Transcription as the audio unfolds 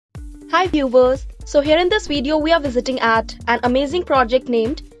Hi viewers, so here in this video we are visiting at an amazing project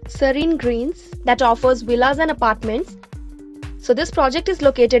named Serene Greens that offers villas and apartments. So this project is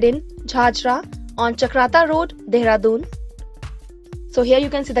located in Jhajra on Chakrata Road, Dehradun. So here you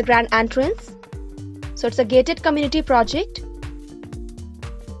can see the grand entrance. So it's a gated community project.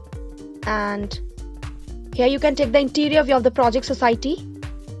 And here you can take the interior view of the project society.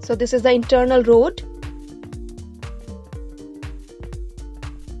 So this is the internal road.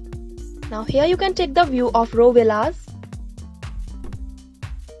 Now here you can take the view of row villas.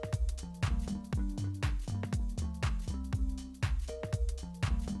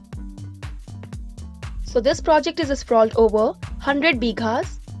 So this project is sprawled over 100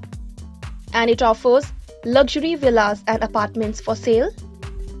 Bighas and it offers luxury villas and apartments for sale.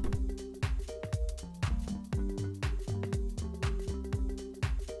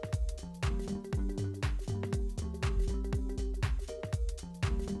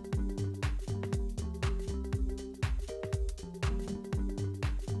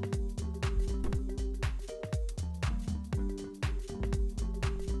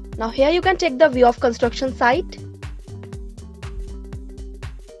 Now here you can take the view of construction site.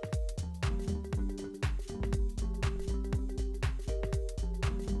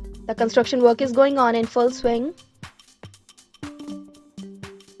 The construction work is going on in full swing.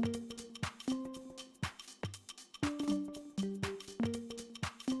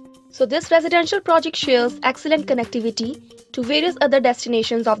 So this residential project shares excellent connectivity to various other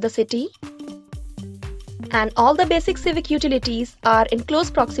destinations of the city. And all the basic civic utilities are in close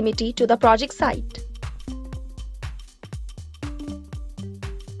proximity to the project site.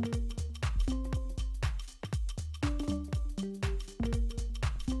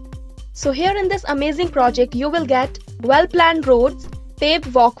 So here in this amazing project you will get well-planned roads,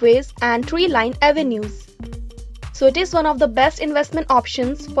 paved walkways and tree-lined avenues. So it is one of the best investment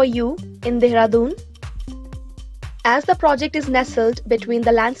options for you in Dehradun, as the project is nestled between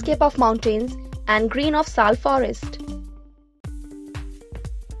the landscape of mountains and green of sal forest.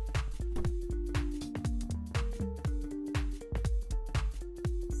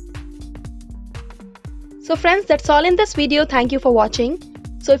 So friends, that's all in this video. Thank you for watching.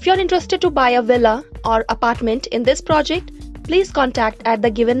 So if you're interested to buy a villa or apartment in this project, please contact at the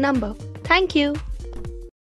given number. Thank you.